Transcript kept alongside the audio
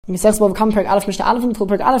Masechta Bava Kama, Perek Aleph, Mishnah Aleph, and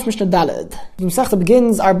Perek Aleph, Mishnah Daled. The Masechta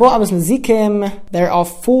begins, Arba Avos Nezikim. There are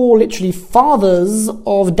 4 literally fathers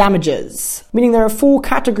of damages, meaning there are 4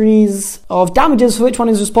 categories of damages for which one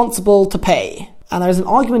is responsible to pay. And there is an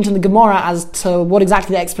argument in the Gemara as to what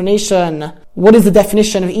exactly the explanation, what is the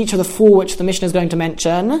definition of each of the 4 which the Mishnah is going to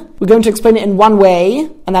mention. We're going to explain it in one way,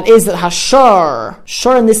 and that is that Hashur,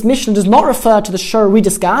 Shur in this Mishnah does not refer to the Shur we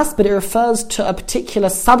discussed, but it refers to a particular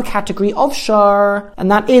subcategory of Shur,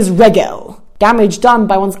 and that is Regel, damage done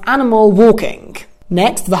by one's animal walking.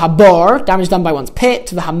 Next, V'habor, damage done by one's pit,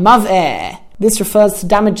 V'hamav'eh. This refers to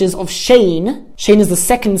damages of Shein. Shein is the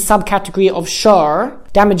second subcategory of Shur,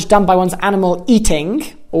 damage done by one's animal eating,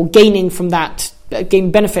 or gaining from that,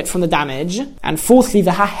 gain benefit from the damage. And fourthly,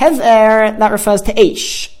 the Hahever, that refers to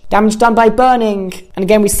Eish, damage done by burning. And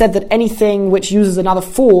again, we said that anything which uses another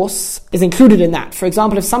force is included in that. For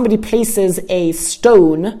example, if somebody places a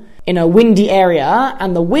stone in a windy area,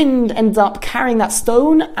 and the wind ends up carrying that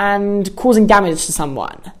stone and causing damage to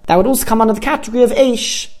someone, that would also come under the category of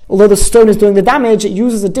Eish. Although the stone is doing the damage, it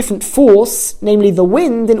uses a different force, namely the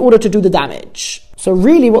wind, in order to do the damage. So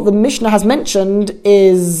really what the Mishnah has mentioned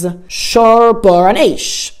is Shur, Bur, and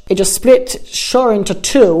Eish. It just split Shur into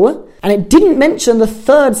 2, and it didn't mention the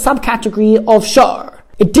 3rd subcategory of Shur.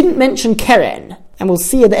 It didn't mention Keren. And we'll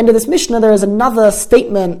see at the end of this Mishnah there is another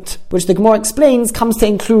statement which the Gemara explains comes to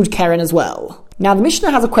include Keren as well. Now the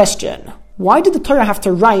Mishnah has a question. Why did the Torah have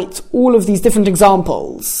to write all of these different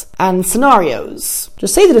examples and scenarios?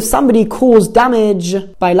 Just say that if somebody caused damage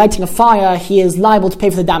by lighting a fire, he is liable to pay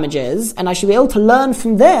for the damages, and I should be able to learn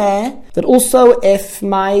from there that also if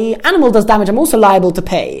my animal does damage, I'm also liable to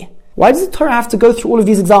pay. Why does the Torah have to go through all of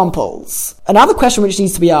these examples? Another question which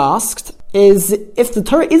needs to be asked is, if the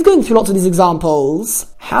Torah is going through lots of these examples,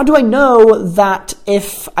 how do I know that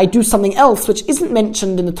if I do something else which isn't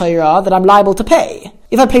mentioned in the Torah that I'm liable to pay?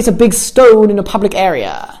 If I place a big stone in a public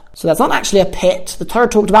area, so that's not actually a pit. The Torah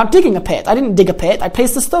talked about digging a pit. I didn't dig a pit. I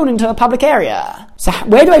placed a stone into a public area. So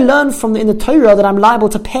where do I learn from in the Torah that I'm liable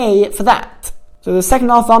to pay for that? So the second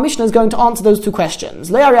half of our Mishnah is going to answer those 2 questions.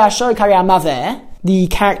 The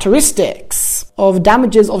characteristics of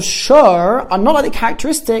damages of Shur are not like the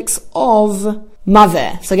characteristics of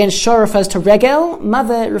Maveh. So again, Shur refers to Regel,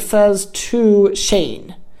 Maveh refers to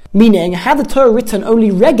Shein. Meaning, had the Torah written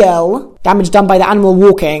only Regel, damage done by the animal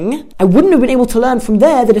walking, I wouldn't have been able to learn from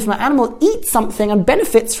there that if my animal eats something and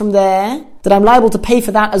benefits from there, that I'm liable to pay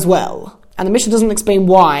for that as well. And the Mishnah doesn't explain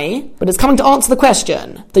why, but it's coming to answer the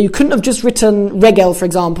question. That you couldn't have just written Regel, for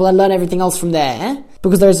example, and learn everything else from there,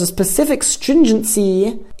 because there is a specific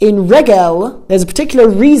stringency in Regel. There's a particular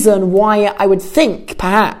reason why I would think,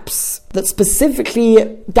 perhaps, that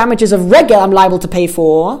specifically damages of Regel I'm liable to pay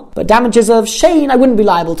for, but damages of Shein I wouldn't be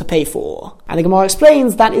liable to pay for. And the Gemara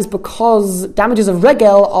explains that is because damages of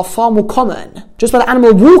Regel are far more common. Just by the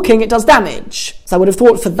animal walking, it does damage. So I would have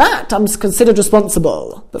thought for that I'm considered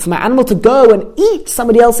responsible. But for my animal to go and eat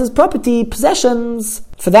somebody else's property, possessions,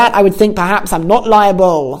 for that I would think perhaps I'm not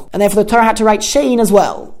liable. And therefore the Torah had to write Shein as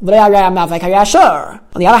well. On the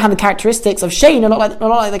other hand, the characteristics of Shein are not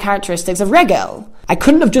like the characteristics of Regel. I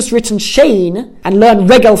couldn't have just written Shein and learned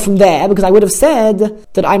Regel from there, because I would have said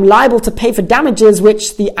that I'm liable to pay for damages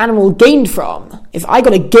which the animal gained from. If I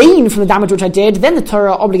got a gain from the damage which I did, then the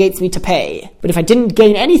Torah obligates me to pay. But if I didn't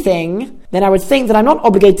gain anything, then I would think that I'm not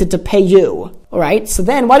obligated to pay you. Alright, so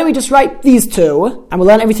then why don't we just write these 2, and we'll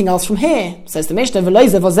learn everything else from here. Says the Mishnah,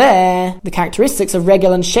 the characteristics of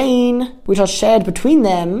Regel and Shein, which are shared between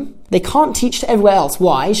them, they can't teach to everywhere else.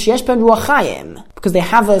 Why? Because they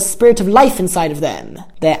have a spirit of life inside of them.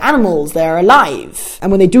 They're animals, they're alive.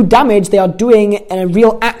 And when they do damage, they are doing a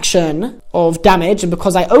real action of damage, and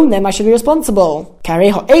because I own them, I should be responsible.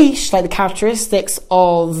 Like the characteristics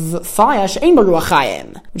of fire,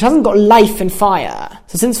 which hasn't got life in fire.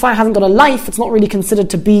 So since fire hasn't got a life, it's not really considered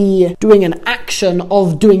to be doing an action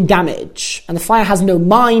of doing damage. And the fire has no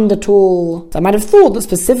mind at all. So I might have thought that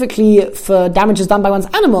specifically for damages done by one's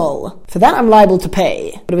animal, for that I'm liable to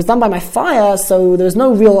pay. But it was done by my fire, so there was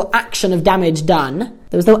no real action of damage done.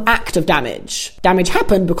 There was no act of damage. Damage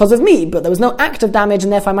happened because of me, but there was no act of damage,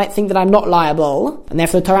 and therefore I might think that I'm not liable. And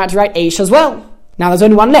therefore the Torah had to write Eish as well. Now there's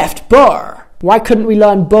only one left, Bur. Why couldn't we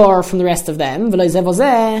learn Bur from the rest of them?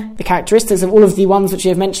 The characteristics of all of the ones which we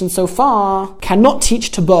have mentioned so far cannot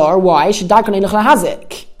teach to Bur. Why?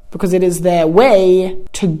 Because it is their way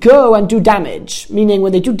to go and do damage. Meaning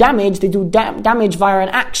when they do damage, they do damage via an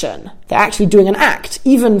action. They're actually doing an act.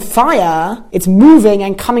 Even fire, it's moving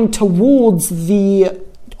and coming towards the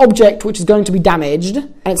object which is going to be damaged,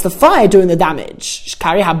 and it's the fire doing the damage.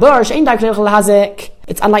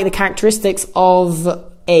 It's unlike the characteristics of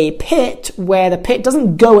a pit where the pit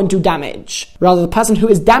doesn't go and do damage. Rather, the person who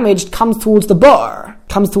is damaged comes towards the bar,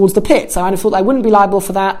 comes towards the pit. So I thought I wouldn't be liable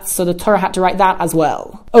for that, so the Torah had to write that as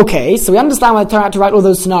well. Okay, so we understand why the Torah had to write all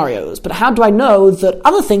those scenarios, but how do I know that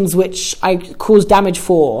other things which I cause damage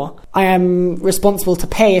for, I am responsible to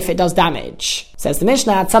pay if it does damage? Says the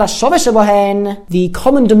Mishnah, the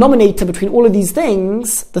common denominator between all of these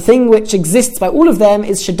things, the thing which exists by all of them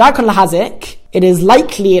is shedarkon lahazik. It is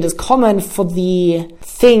likely, it is common for the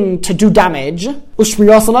thing to do damage.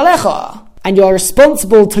 Ushmirason alecha. And you're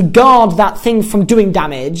responsible to guard that thing from doing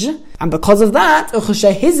damage. And because of that,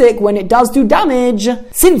 when it does do damage,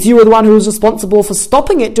 since you were the one who was responsible for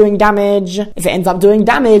stopping it doing damage, if it ends up doing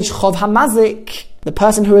damage, chov hamazik, the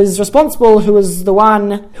person who is responsible, who is the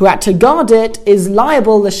one who had to guard it, is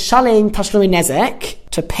liable l'shalem tashlumi nezek,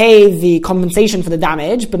 to pay the compensation for the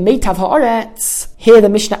damage. But meitav ha'aretz, here the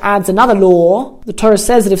Mishnah adds another law. The Torah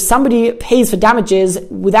says that if somebody pays for damages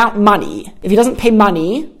without money, if he doesn't pay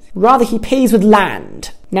money, rather he pays with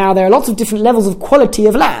land. Now, there are lots of different levels of quality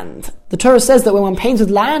of land. The Torah says that when one pays with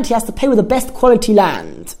land, he has to pay with the best quality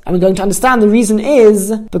land. And we're going to understand the reason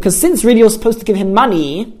is because since really you're supposed to give him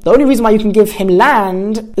money, the only reason why you can give him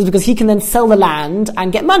land is because he can then sell the land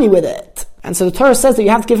and get money with it. And so the Torah says that you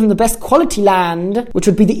have to give him the best quality land, which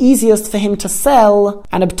would be the easiest for him to sell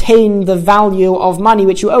and obtain the value of money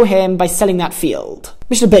which you owe him by selling that field.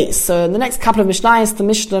 Mishnah base. So in the next couple of Mishnahs, the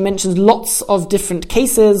Mishnah mentions lots of different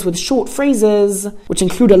cases with short phrases, which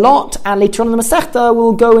include a lot, and later on in the Masechta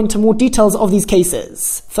we'll go into more details of these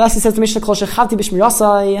cases. First, he says the Mishnah, Kol shechavti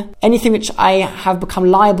b'shmirasai, anything which I have become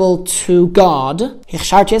liable to guard,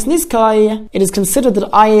 hichsharti es nizkai, it is considered that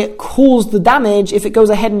I caused the damage if it goes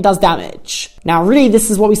ahead and does damage. Now, really,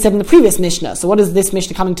 this is what we said in the previous Mishnah. So what is this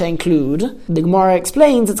Mishnah coming to include? The Gemara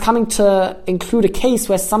explains it's coming to include a case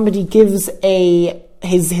where somebody gives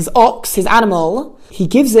his ox, his animal, he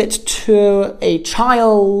gives it to a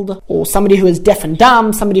child or somebody who is deaf and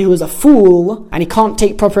dumb, somebody who is a fool, and he can't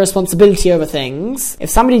take proper responsibility over things. If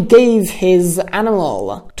somebody gave his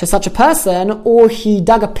animal to such a person, or he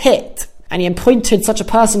dug a pit and he appointed such a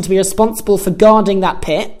person to be responsible for guarding that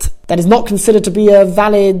pit, that is not considered to be a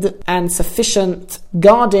valid and sufficient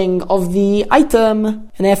guarding of the item,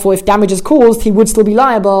 and therefore if damage is caused, he would still be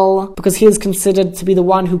liable because he is considered to be the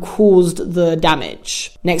one who caused the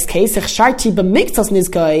damage. Next case, if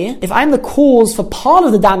I'm the cause for part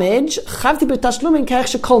of the damage,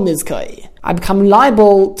 I become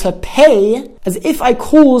liable to pay as if I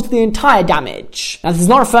caused the entire damage. Now, this is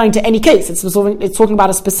not referring to any case. It's talking about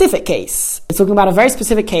a specific case. It's talking about a very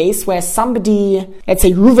specific case where somebody, let's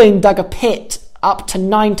say Reuven, dug a pit up to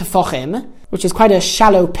 9 tefachim, which is quite a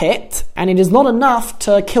shallow pit, and it is not enough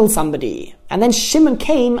to kill somebody. And then Shimon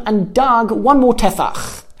came and dug one more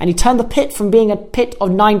tefach. And he turned the pit from being a pit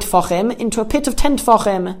of 9 tefachim into a pit of 10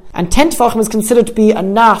 tefachim. And 10 tefachim is considered to be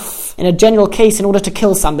enough in a general case in order to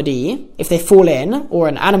kill somebody, if they fall in, or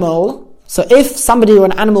an animal. So if somebody or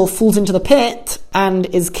an animal falls into the pit and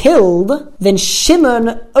is killed, then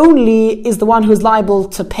Shimon only is the one who is liable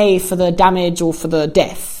to pay for the damage or for the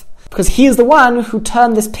death. Because he is the one who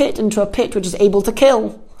turned this pit into a pit which is able to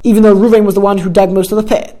kill, even though Reuven was the one who dug most of the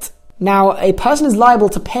pit. Now, a person is liable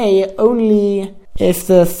to pay only if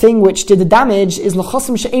the thing which did the damage is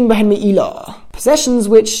nechosim she'ein behen me'ilah, possessions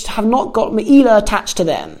which have not got me'ilah attached to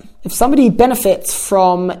them. If somebody benefits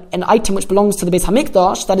from an item which belongs to the Beis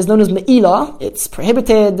HaMikdash, that is known as me'ilah, it's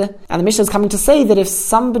prohibited. And the Mishnah is coming to say that if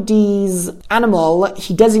somebody's animal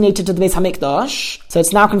he designated to the Beis HaMikdash, so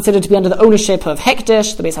it's now considered to be under the ownership of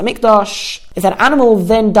Hekdesh, the Beis HaMikdash, if that animal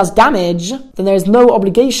then does damage, then there is no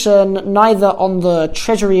obligation neither on the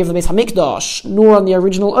treasury of the Beis HaMikdash nor on the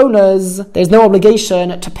original owners. There is no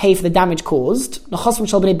obligation to pay for the damage caused. Nechosim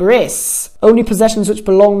shel bnei beris, only possessions which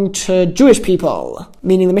belong to Jewish people.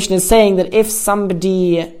 Meaning the Mishnah is saying that if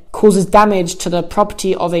somebody causes damage to the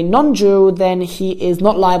property of a non-Jew, then he is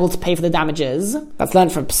not liable to pay for the damages. That's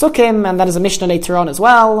learned from Pesukim, and that is a Mishnah later on as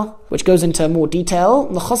well, which goes into more detail.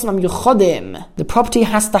 The property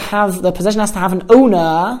has to have, the possession has to have an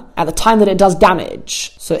owner at the time that it does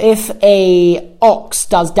damage. So if a ox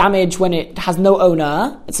does damage when it has no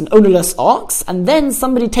owner, it's an ownerless ox, and then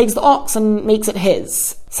somebody takes the ox and makes it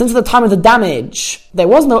his. Since at the time of the damage, there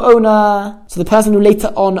was no owner, so the person who later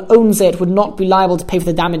on owns it would not be liable to pay for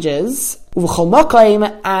the damages.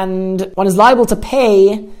 And one is liable to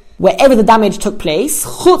pay wherever the damage took place,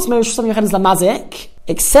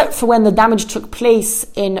 except for when the damage took place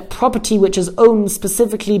in property which is owned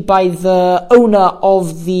specifically by the owner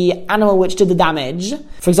of the animal which did the damage.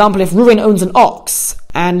 For example, if Reuven owns an ox,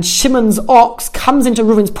 and Shimon's ox comes into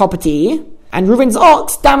Reuven's property, and Reuven's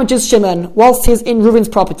ox damages Shimon whilst he's in Reuven's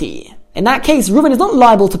property. In that case, Reuven is not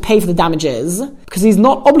liable to pay for the damages because he's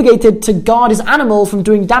not obligated to guard his animal from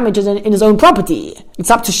doing damages in his own property.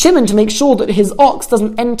 It's up to Shimon to make sure that his ox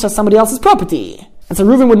doesn't enter somebody else's property. And so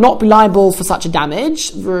Reuven would not be liable for such a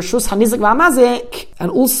damage,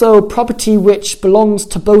 and also property which belongs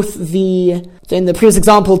to both in the previous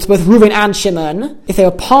example, to both Reuven and Shimon, if they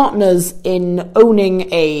were partners in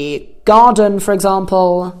owning a garden, for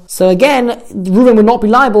example. So again, Reuven would not be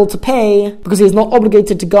liable to pay because he is not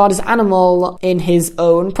obligated to guard his animal in his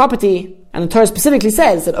own property. And the Torah specifically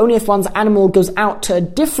says that only if one's animal goes out to a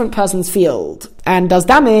different person's field and does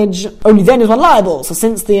damage, only then is one liable. So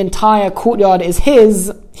since the entire courtyard is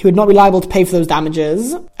his, he would not be liable to pay for those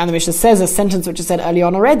damages. And the Mishnah says a sentence which is said earlier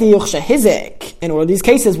on already, in all of these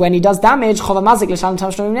cases, when he does damage,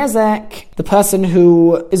 the person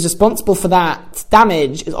who is responsible for that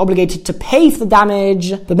damage is obligated to pay for the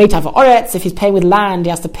damage. But if he's paying with land, he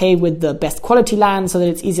has to pay with the best quality land so that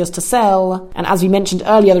it's easiest to sell. And as we mentioned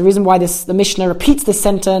earlier, the reason why the Mishnah repeats this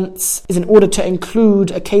sentence is in order to include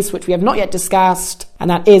a case which we have not yet discussed, and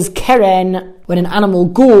that is keren, when an animal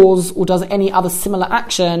gores or does any other similar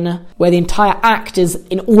action where the entire act is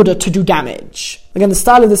in order to do damage. Again, the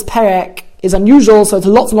style of this perek is unusual, so it's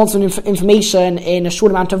lots and lots of information in a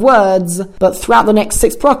short amount of words, but throughout the next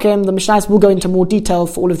 6 prokim, the Mishnah will go into more detail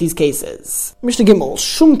for all of these cases. Mishnah Gimel,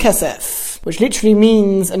 Shum Kesef, which literally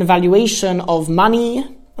means an evaluation of money,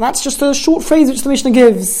 and that's just a short phrase which the Mishnah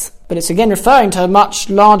gives. But it's again referring to a much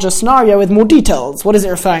larger scenario with more details. What is it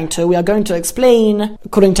referring to? We are going to explain,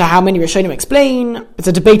 according to how many Rishonim explain. It's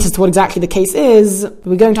a debate as to what exactly the case is.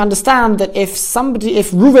 We're going to understand that if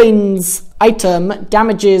Reuven's item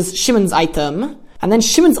damages Shimon's item, and then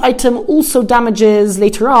Shimon's item also damages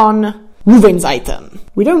later on Reuven's item,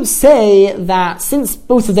 we don't say that since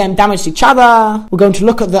both of them damaged each other, we're going to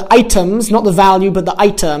look at the items, not the value, but the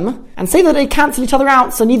item, and say that they cancel each other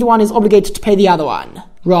out, so neither one is obligated to pay the other one.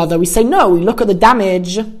 Rather, we say no, we look at the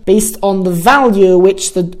damage based on the value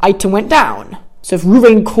which the item went down. So if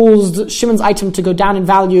Reuven caused Shimon's item to go down in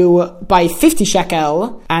value by 50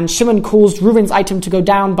 shekel, and Shimon caused Reuven's item to go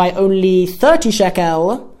down by only 30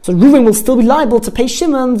 shekel, so Reuven will still be liable to pay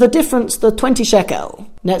Shimon the difference, the 20 shekel.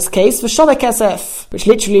 Next case, v'shoveh kesef, which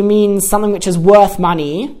literally means something which is worth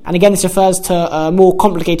money. And again, this refers to a more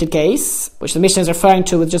complicated case, which the Mishnah is referring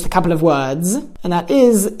to with just a couple of words. And that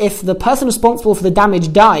is, if the person responsible for the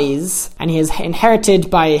damage dies, and he is inherited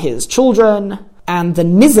by his children, and the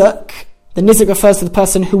nizuk refers to the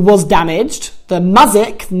person who was damaged. The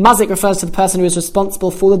mazik refers to the person who is responsible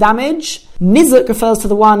for the damage. Nizuk refers to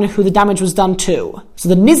the one who the damage was done to. So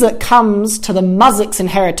the nizuk comes to the mazik's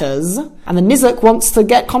inheritors, and the nizuk wants to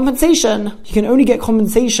get compensation. You can only get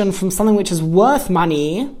compensation from something which is worth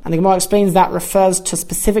money, and the Gemara explains that refers to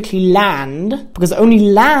specifically land, because only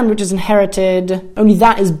land which is inherited, only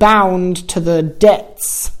that is bound to the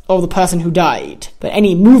debts of the person who died. But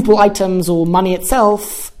any movable items or money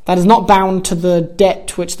itself, that is not bound to the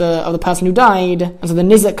debt of the person who died, and so the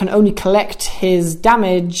nizuk can only collect his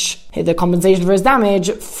damage, the compensation for his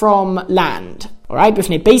damage, from land. Alright,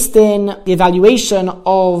 b'fnei beis din, the evaluation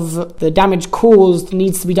of the damage caused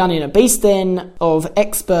needs to be done in a beis din of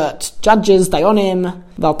expert judges, dayonim,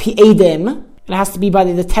 val pi edim. It has to be by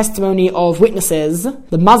the testimony of witnesses.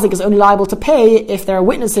 The mazik is only liable to pay if there are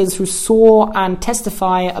witnesses who saw and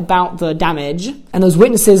testify about the damage. And those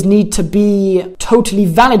witnesses need to be totally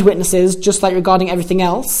valid witnesses, just like regarding everything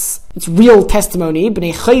else. It's real testimony.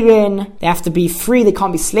 B'nei chayrin, they have to be free, they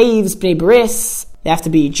can't be slaves. B'nei bris, they have to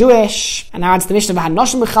be Jewish. And now it's the Mishnah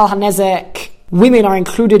v'hanoshim b'chal hanezek. Women are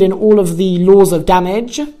included in all of the laws of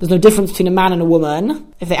damage. There's no difference between a man and a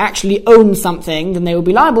woman. If they actually own something, then they will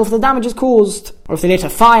be liable for the damages caused. Or if they lit a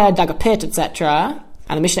fire, dug a pit, etc.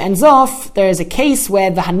 And the Mishnah ends off, there is a case where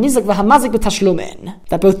the hanizak v'hamazik b'tashlumin,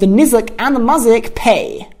 that both the nizak and the mazik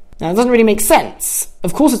pay. Now, it doesn't really make sense.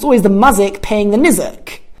 Of course, it's always the mazik paying the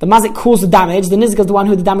nizak. The mazik caused the damage, the nizak is the one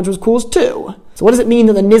who the damage was caused to. So what does it mean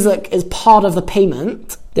that the nizak is part of the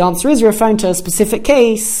payment? The answer is you're referring to a specific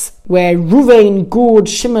case where Reuven gored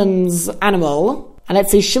Shimon's animal, and let's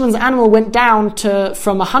say Shimon's animal went down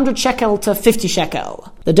from 100 shekel to 50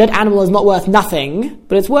 shekel. The dead animal is not worth nothing,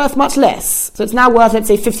 but it's worth much less. So it's now worth, let's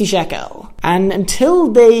say, 50 shekel. And until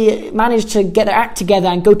they manage to get their act together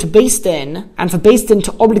and go to beis din, and for beis din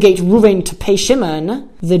to obligate Reuven to pay Shimon,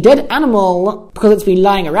 the dead animal, because it's been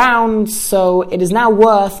lying around, so it is now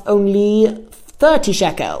worth only 30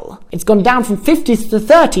 shekel. It's gone down from 50 to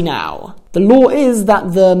 30 now. The law is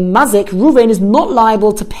that the mazik, Reuven, is not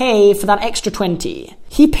liable to pay for that extra 20.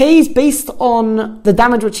 He pays based on the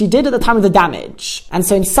damage which he did at the time of the damage. And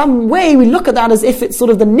so in some way we look at that as if it's sort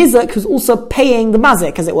of the nizak who's also paying the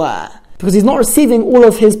mazik, as it were. because he's not receiving all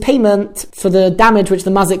of his payment for the damage which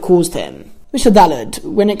the mazik caused him. Mishnah Daled,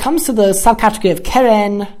 when it comes to the subcategory of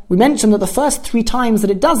keren, we mentioned that the first 3 times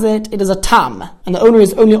that it does it is a tam, and the owner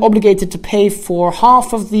is only obligated to pay for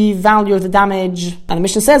half of the value of the damage. And the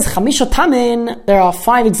Mishnah says, Chamisha tamin, there are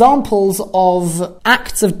 5 examples of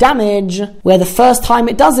acts of damage where the first time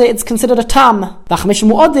it does it, it's considered a tam. V'chamisha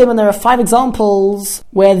mu'odim, and there are 5 examples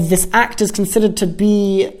where this act is considered to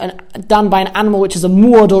be done by an animal which is a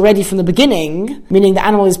mu'od already from the beginning, meaning the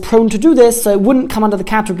animal is prone to do this, so it wouldn't come under the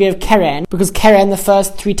category of keren, because keren, the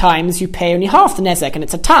first 3 times, you pay only half the nezek, and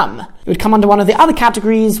it's a tam. It would come under one of the other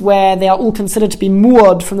categories where they are all considered to be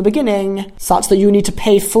mu'od from the beginning, such that you need to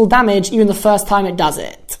pay full damage even the first time it does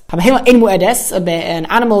it. An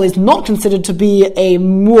animal is not considered to be a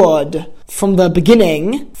mu'od from the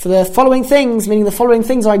beginning for the following things, meaning the following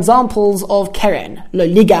things are examples of keren. Lo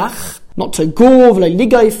ligach, not to gore, v'lo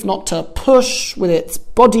ligoif, not to push with its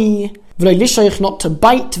body, v'lo lishoich, not to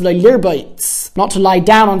bite, v'lo lirbait, not to lie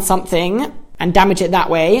down on something and damage it that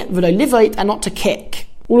way, v'lo livait, and not to kick.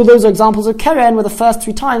 All of those are examples of keren where the first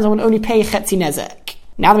 3 times I would only pay chetzi nezek.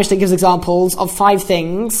 Now the Mishnah gives examples of 5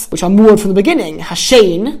 things which are mu'od from the beginning.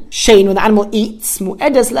 Hashein, shein, when the animal eats,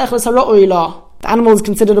 mu'edes lechles hara'oila. The animal is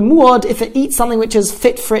considered a mu'od if it eats something which is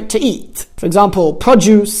fit for it to eat. For example,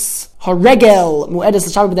 produce, haregel, mu'edes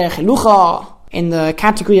l'shabbos b'derech helucha. In the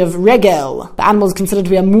category of regel, the animal is considered to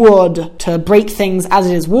be a mu'od to break things as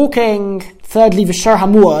it is walking. Thirdly, v'shar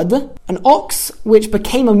hamu'od, an ox which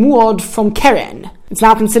became a mu'od from keren. It's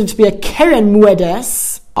now considered to be a keren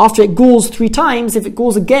mu'edes. After it galls 3 times, if it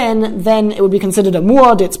galls again, then it would be considered a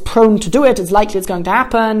mu'od. It's prone to do it, it's likely it's going to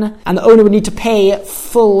happen, and the owner would need to pay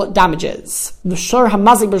full damages. V'shar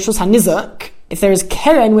hamazik b'rshus hanizak, if there is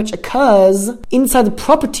keren which occurs inside the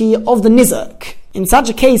property of the nizak. In such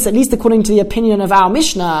a case, at least according to the opinion of our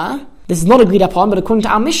Mishnah, this is not agreed upon, but according to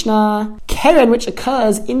our Mishnah, keren which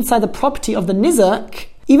occurs inside the property of the nizak,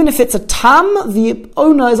 even if it's a tam, the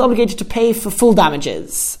owner is obligated to pay for full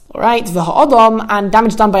damages. Alright, v'ha'odom, and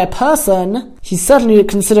damage done by a person, he's certainly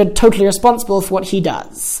considered totally responsible for what he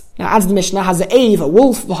does. Now, as the Mishnah has a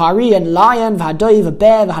wolf, v'hari, and lion, v'hadoi,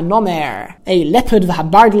 v'bear, v'hanomer, a leopard,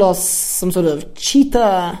 v'habardlos, some sort of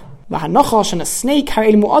cheetah, v'hanochosh, and a snake,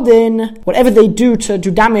 haril mu'odin. Whatever they do to do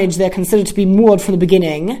damage, they're considered to be mu'od from the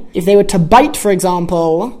beginning. If they were to bite, for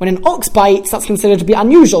example, when an ox bites, that's considered to be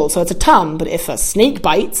unusual, so it's a tam. But if a snake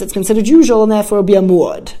bites, it's considered usual, and therefore it'll be a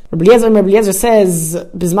mu'od. Rabbi Eliezer says,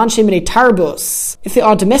 Bizman sheminei tarbus, if they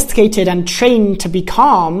are domesticated and trained to be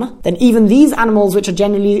calm, then even these animals, which are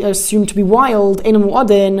generally assumed to be wild, in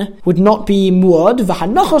mu'odin, would not be mu'od.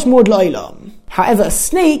 V'hanochosh mu'od lo'ilam. However, a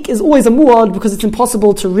snake is always a mu'od because it's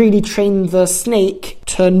impossible to really train the snake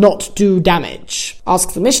to not do damage.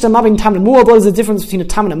 Ask the Mishnah, Mabin tam and mu'od, what is the difference between a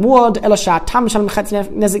tam and a mu'od? Elasha tam shalom chetzi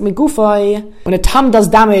nezik megufay. When a tam does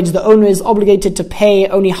damage, the owner is obligated to pay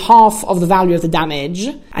only half of the value of the damage,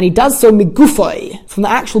 and he does so megufay, from the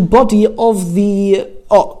actual body of the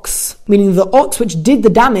ox, meaning the ox which did the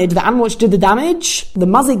damage, the animal which did the damage, the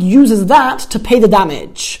mazik uses that to pay the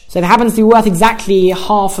damage. So if it happens to be worth exactly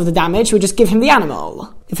half of the damage, he would just give him the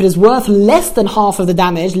animal. If it is worth less than half of the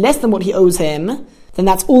damage, less than what he owes him, then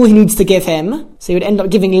that's all he needs to give him. So he would end up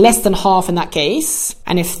giving less than half in that case.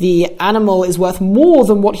 And if the animal is worth more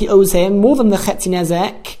than what he owes him, more than the chetzi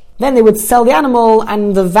nezek, then they would sell the animal,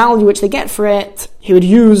 and the value which they get for it, he would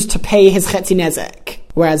use to pay his chetzi nezek.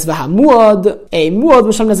 Whereas a mu'od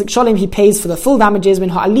misham nezek shalim, he pays for the full damages min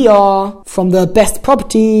ha'aliyah, from the best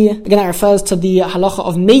property. Again, that refers to the halacha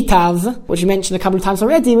of meitav, which we mentioned a couple of times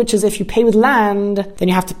already, which is if you pay with land, then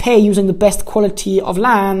you have to pay using the best quality of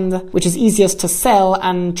land, which is easiest to sell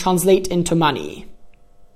and translate into money.